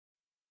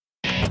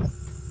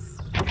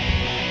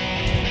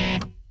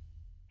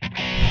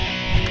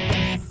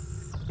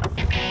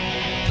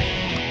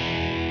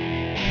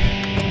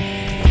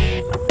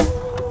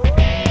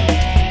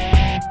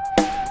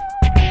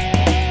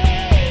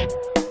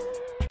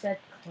Hey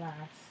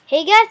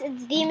guys,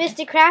 it's the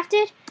Mr.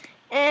 Crafted,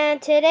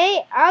 and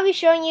today I'll be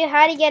showing you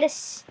how to get a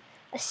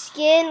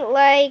skin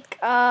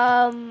like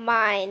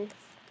mine.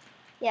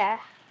 Yeah,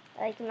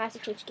 like a Master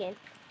Chief skin.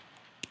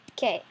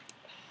 Okay,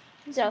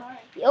 so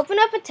you open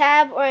up a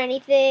tab or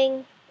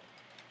anything.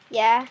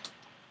 Yeah.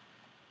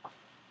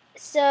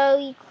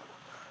 So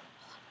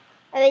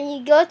and then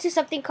you go to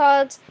something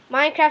called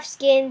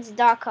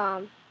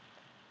MinecraftSkins.com.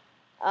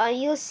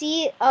 You'll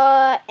see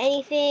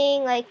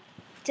anything like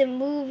the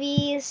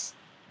movies.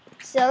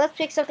 So let's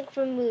pick something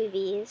from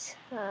movies.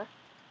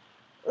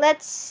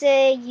 Let's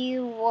say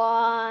you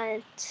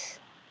want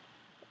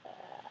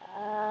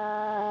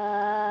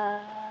I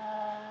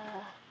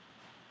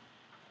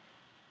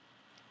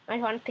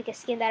want to pick a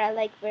skin that I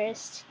like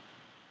first.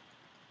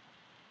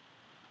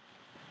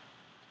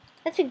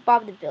 Let's pick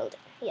Bob the Builder.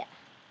 Yeah.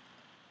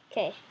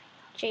 Okay.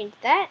 Change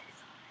that.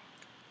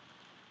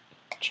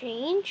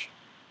 Change.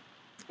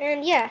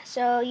 And yeah,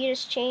 so you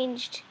just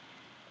changed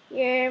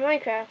your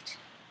Minecraft.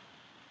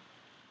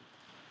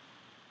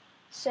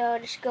 So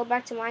just go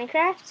back to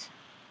Minecraft.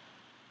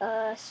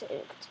 So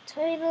go to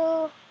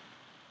title.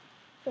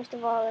 First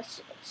of all,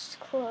 let's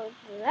close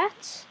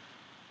that.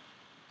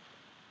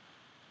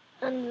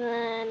 And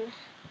then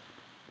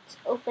let's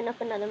open up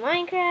another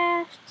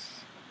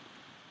Minecraft.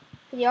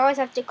 You always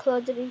have to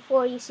close it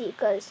before you see it,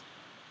 because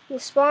you'll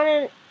spawn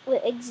in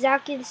with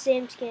exactly the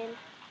same skin.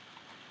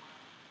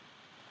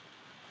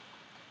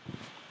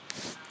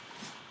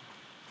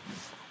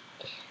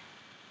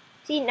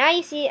 See, now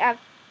you see I've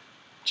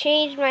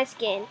changed my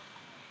skin.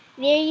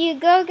 There you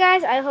go,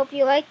 guys. I hope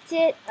you liked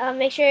it.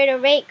 Make sure to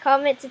rate,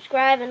 comment,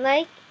 subscribe, and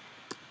like.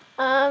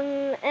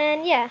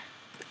 And yeah.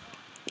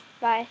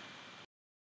 Bye.